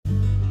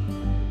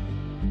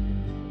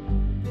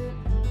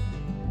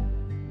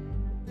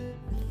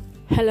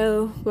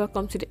Hello,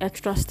 welcome to the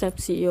Extra Step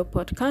CEO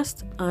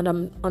podcast. And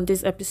on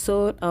this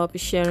episode, I'll be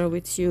sharing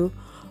with you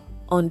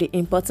on the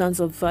importance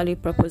of value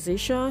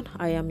proposition.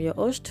 I am your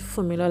host,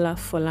 Fumilola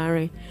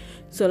Folari.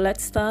 So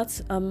let's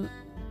start.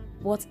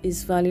 What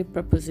is value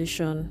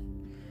proposition?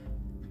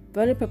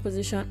 Value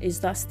proposition is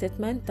that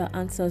statement that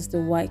answers the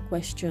why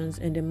questions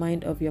in the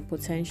mind of your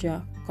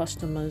potential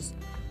customers.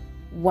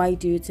 Why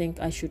do you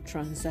think I should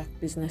transact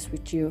business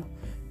with you?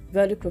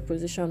 Value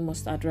proposition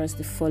must address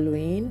the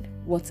following.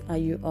 What are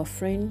you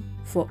offering?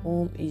 For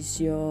whom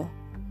is your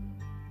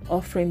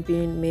offering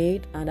being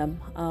made? And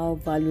how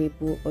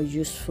valuable or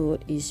useful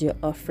is your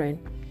offering?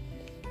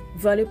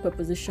 Value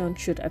proposition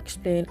should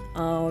explain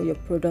how your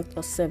product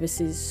or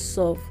services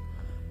solve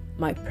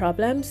my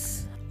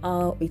problems,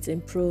 how it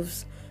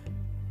improves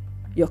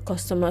your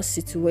customer's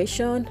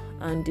situation,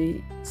 and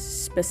the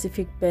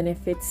specific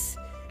benefits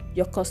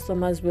your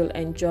customers will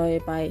enjoy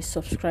by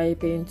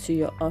subscribing to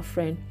your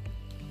offering.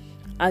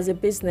 As a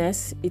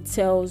business, it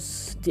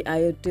tells the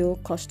ideal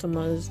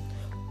customers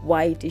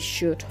why they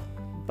should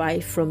buy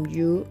from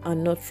you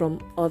and not from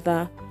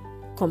other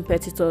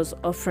competitors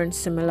offering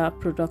similar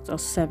products or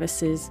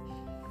services.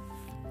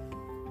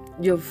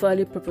 Your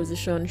value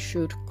proposition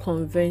should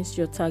convince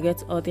your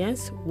target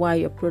audience why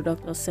your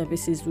product or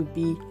services will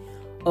be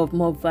of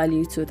more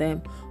value to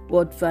them.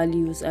 What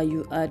values are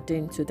you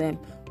adding to them?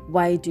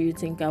 Why do you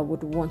think I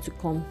would want to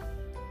come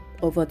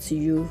over to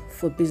you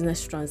for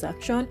business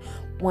transaction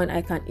when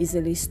I can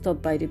easily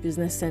stop by the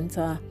business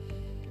center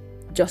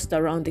just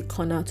around the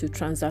corner to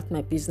transact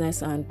my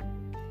business and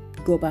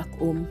go back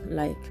home?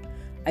 Like,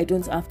 I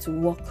don't have to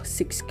walk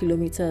 6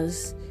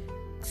 kilometers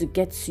to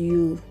get to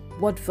you.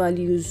 What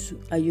values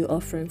are you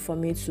offering for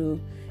me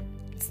to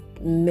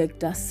make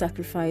that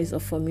sacrifice, or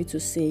for me to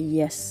say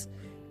yes,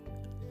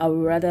 I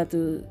would rather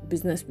do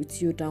business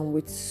with you than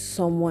with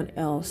someone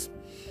else?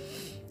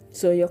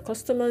 So your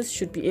customers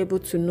should be able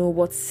to know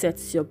what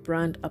sets your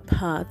brand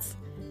apart.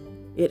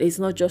 It is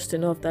not just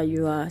enough that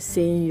you are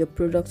saying your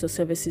products or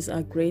services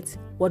are great.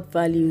 What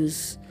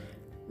values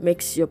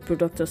makes your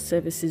product or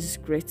services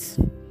great?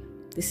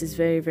 This is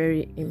very,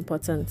 very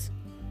important.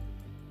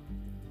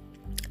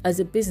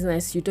 As a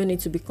business, you don't need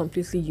to be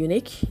completely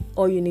unique.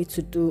 All you need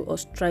to do or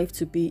strive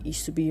to be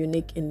is to be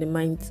unique in the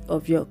minds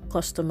of your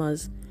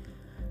customers.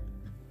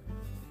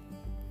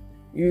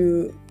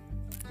 You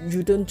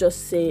don't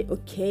just say,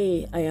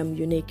 okay, I am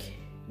unique.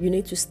 You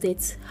need to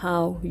state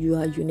how you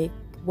are unique.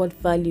 What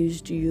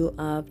values do you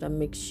have that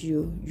makes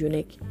you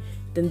unique?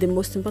 Then the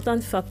most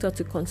important factor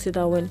to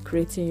consider when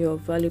creating your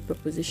value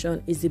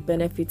proposition is the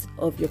benefit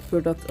of your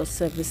product or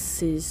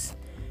services.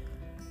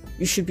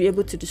 You should be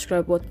able to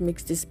describe what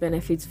makes these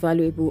benefits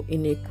valuable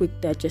in a quick,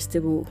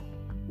 digestible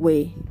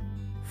way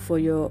for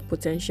your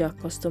potential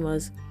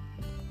customers.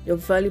 Your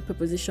value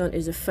proposition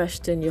is the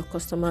first thing your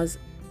customers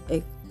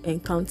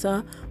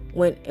encounter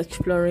when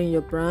exploring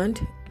your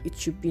brand. It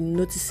should be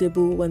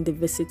noticeable when they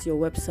visit your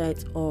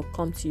website or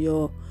come to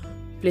your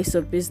place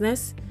of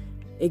business.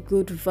 A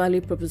good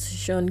value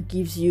proposition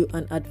gives you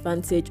an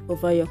advantage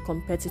over your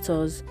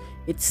competitors.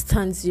 It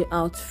stands you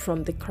out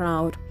from the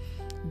crowd.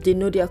 They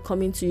know they are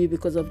coming to you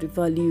because of the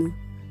value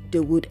they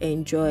would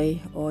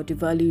enjoy or the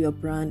value your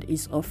brand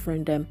is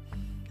offering them.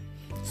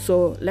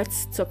 So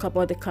let's talk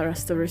about the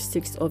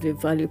characteristics of a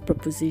value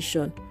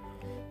proposition.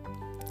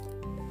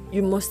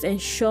 You must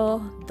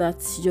ensure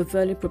that your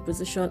value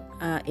proposition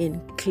are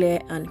in clear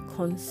and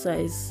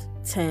concise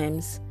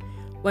terms.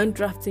 When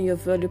drafting your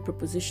value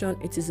proposition,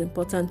 it is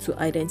important to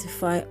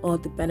identify all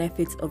the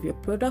benefits of your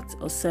product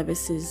or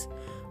services.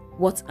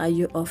 What are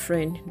you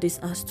offering? This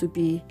has to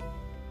be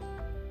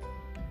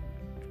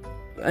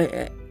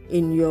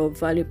in your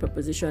value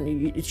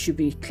proposition. It should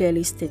be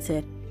clearly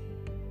stated.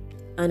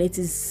 And it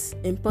is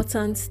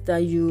important that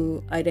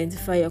you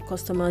identify your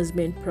customer's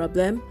main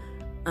problem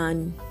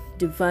and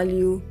the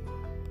value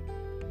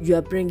you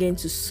are bringing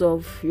to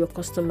solve your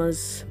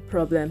customer's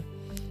problem.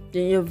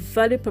 Then your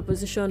value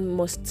proposition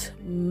must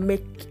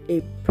make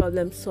a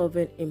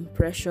problem-solving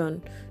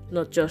impression,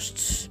 not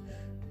just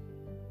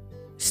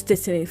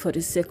stating it for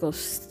the sake of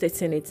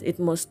stating it. It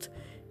must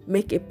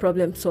make a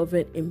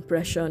problem-solving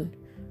impression.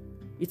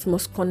 It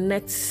must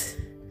connect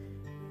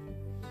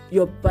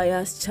your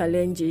buyer's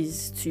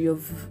challenges to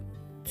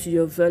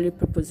your value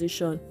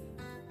proposition.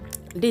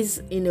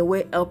 This, in a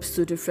way, helps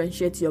to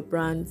differentiate your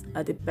brand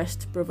as the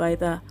best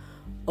provider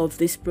of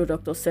this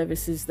product or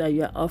services that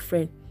you are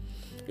offering.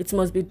 It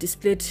must be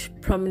displayed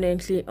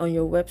prominently on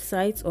your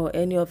website or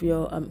any of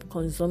your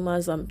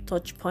consumers'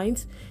 touch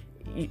points.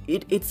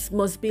 It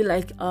must be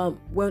like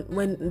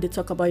when they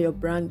talk about your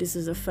brand, this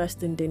is the first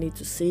thing they need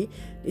to see.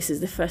 This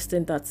is the first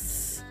thing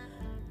that's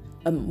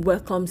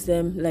welcomes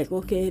them. Like,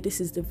 okay,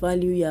 this is the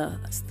value you're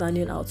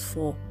standing out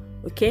for.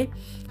 Okay,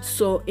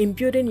 so in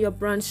building your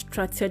brand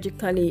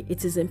strategically,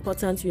 it is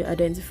important you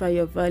identify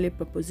your value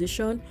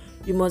proposition.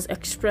 You must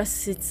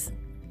express it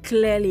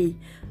clearly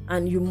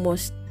and you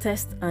must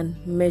test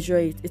and measure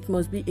it. It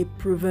must be a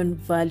proven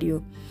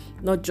value,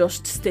 not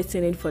just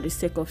stating it for the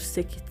sake of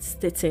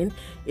stating.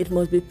 It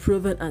must be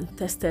proven and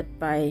tested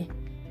by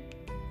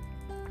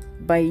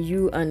by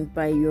you and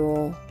by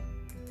your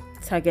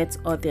target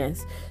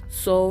audience.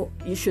 So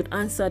you should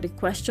answer the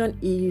question: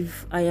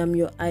 if I am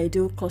your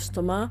ideal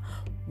customer,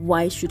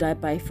 why should I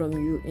buy from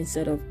you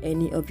instead of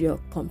any of your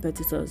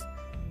competitors?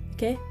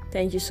 Okay,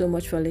 thank you so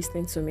much for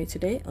listening to me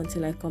today.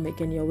 Until I come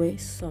again your way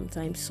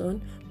sometime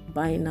soon,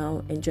 bye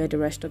now. Enjoy the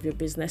rest of your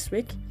business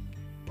week.